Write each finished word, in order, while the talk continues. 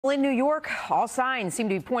In New York, all signs seem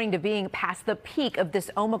to be pointing to being past the peak of this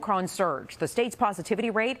Omicron surge. The state's positivity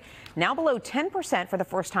rate now below 10% for the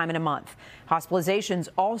first time in a month. Hospitalizations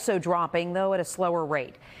also dropping, though at a slower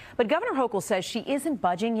rate. But Governor Hochul says she isn't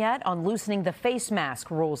budging yet on loosening the face mask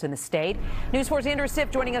rules in the state. News 4's Andrew Siff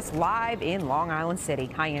joining us live in Long Island City.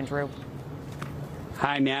 Hi, Andrew.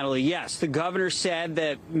 Hi, Natalie. Yes, the governor said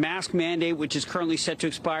that mask mandate, which is currently set to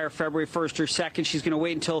expire February 1st or 2nd, she's going to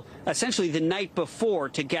wait until essentially the night before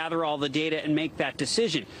to gather all the data and make that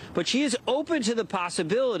decision. But she is open to the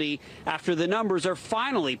possibility after the numbers are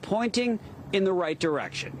finally pointing in the right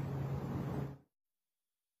direction.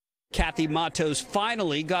 Kathy Matos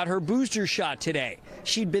finally got her booster shot today.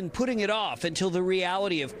 She'd been putting it off until the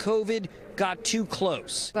reality of COVID got too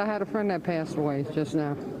close. I had a friend that passed away just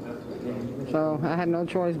now, so I had no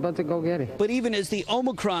choice but to go get it. But even as the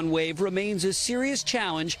Omicron wave remains a serious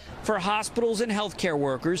challenge for hospitals and healthcare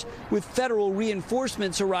workers, with federal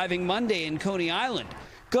reinforcements arriving Monday in Coney Island,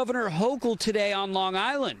 Governor Hochul today on Long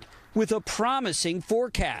Island with a promising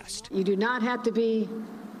forecast. You do not have to be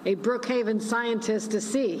a Brookhaven scientist to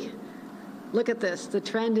see. Look at this. The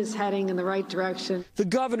trend is heading in the right direction. The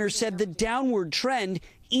governor said the downward trend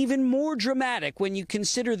even more dramatic when you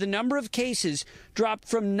consider the number of cases dropped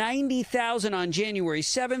from 90,000 on January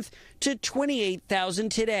 7th to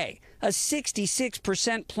 28,000 today, a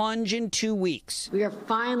 66% plunge in 2 weeks. We are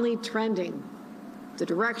finally trending the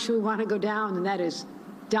direction we want to go down, and that is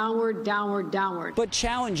downward, downward, downward. But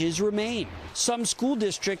challenges remain. Some school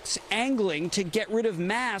districts angling to get rid of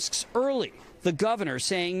masks early. The governor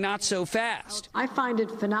saying not so fast. I find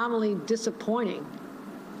it phenomenally disappointing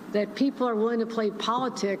that people are willing to play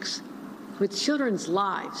politics with children's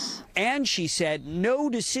lives. And she said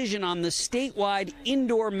no decision on the statewide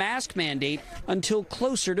indoor mask mandate until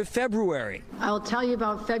closer to February. I will tell you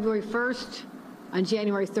about February 1st and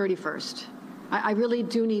January 31st. I really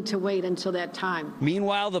do need to wait until that time.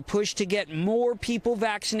 Meanwhile, the push to get more people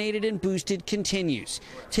vaccinated and boosted continues.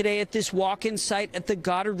 Today at this walk-in site at the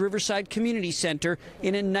Goddard Riverside Community Center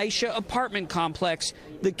in a NYCHA apartment complex,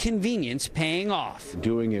 the convenience paying off.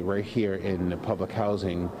 Doing it right here in the public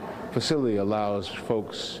housing facility allows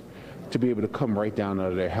folks to be able to come right down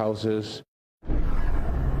out of their houses.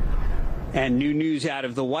 And new news out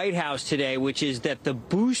of the White House today, which is that the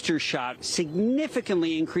booster shot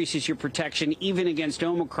significantly increases your protection even against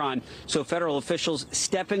Omicron. So federal officials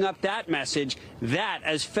stepping up that message, that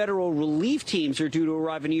as federal relief teams are due to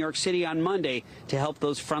arrive in New York City on Monday to help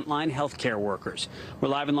those frontline healthcare workers. We're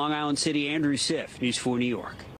live in Long Island City. Andrew Siff, News 4 New York.